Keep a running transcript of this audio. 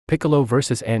Piccolo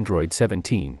vs. Android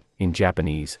 17, in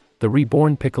Japanese, The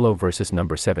Reborn Piccolo vs.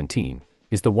 Number 17,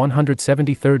 is the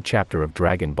 173rd chapter of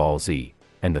Dragon Ball Z,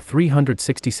 and the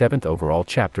 367th overall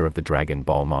chapter of the Dragon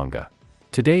Ball manga.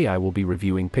 Today I will be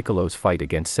reviewing Piccolo's fight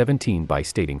against 17 by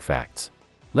stating facts.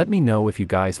 Let me know if you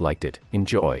guys liked it.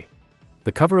 Enjoy.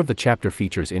 The cover of the chapter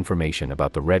features information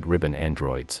about the Red Ribbon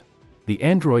androids. The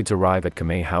androids arrive at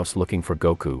Kame House looking for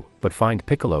Goku, but find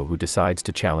Piccolo, who decides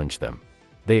to challenge them.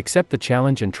 They accept the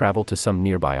challenge and travel to some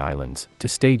nearby islands to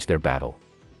stage their battle.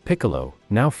 Piccolo,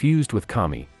 now fused with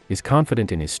Kami, is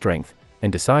confident in his strength,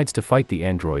 and decides to fight the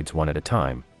androids one at a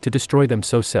time, to destroy them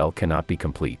so Cell cannot be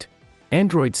complete.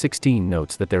 Android 16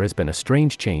 notes that there has been a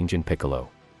strange change in Piccolo.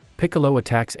 Piccolo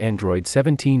attacks Android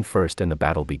 17 first and the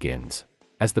battle begins.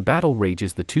 As the battle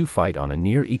rages, the two fight on a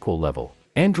near equal level.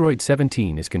 Android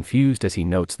 17 is confused as he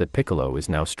notes that Piccolo is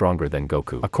now stronger than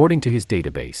Goku, according to his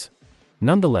database.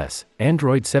 Nonetheless,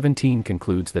 Android 17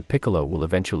 concludes that Piccolo will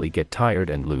eventually get tired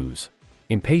and lose.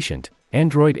 Impatient,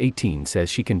 Android 18 says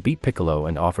she can beat Piccolo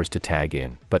and offers to tag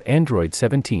in, but Android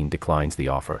 17 declines the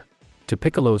offer. To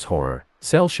Piccolo's horror,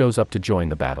 Cell shows up to join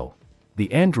the battle.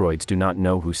 The androids do not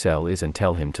know who Cell is and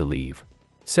tell him to leave.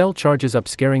 Cell charges up,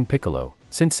 scaring Piccolo,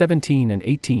 since 17 and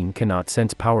 18 cannot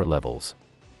sense power levels.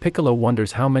 Piccolo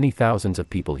wonders how many thousands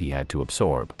of people he had to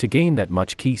absorb to gain that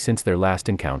much ki since their last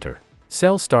encounter.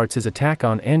 Cell starts his attack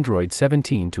on Android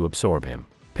 17 to absorb him.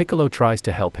 Piccolo tries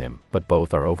to help him, but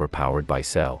both are overpowered by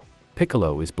Cell.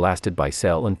 Piccolo is blasted by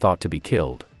Cell and thought to be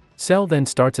killed. Cell then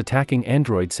starts attacking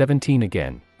Android 17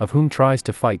 again, of whom tries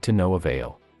to fight to no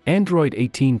avail. Android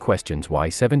 18 questions why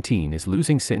 17 is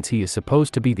losing since he is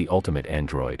supposed to be the ultimate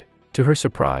android. To her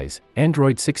surprise,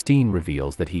 Android 16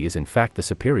 reveals that he is in fact the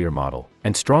superior model,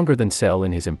 and stronger than Cell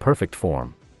in his imperfect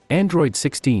form. Android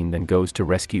 16 then goes to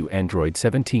rescue Android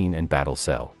 17 and battle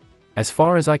Cell. As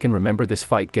far as I can remember, this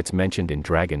fight gets mentioned in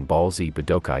Dragon Ball Z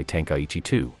Budokai Tenkaichi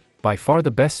 2, by far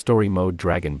the best story mode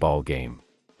Dragon Ball game.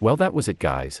 Well, that was it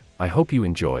guys, I hope you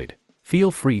enjoyed. Feel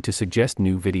free to suggest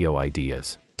new video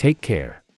ideas. Take care.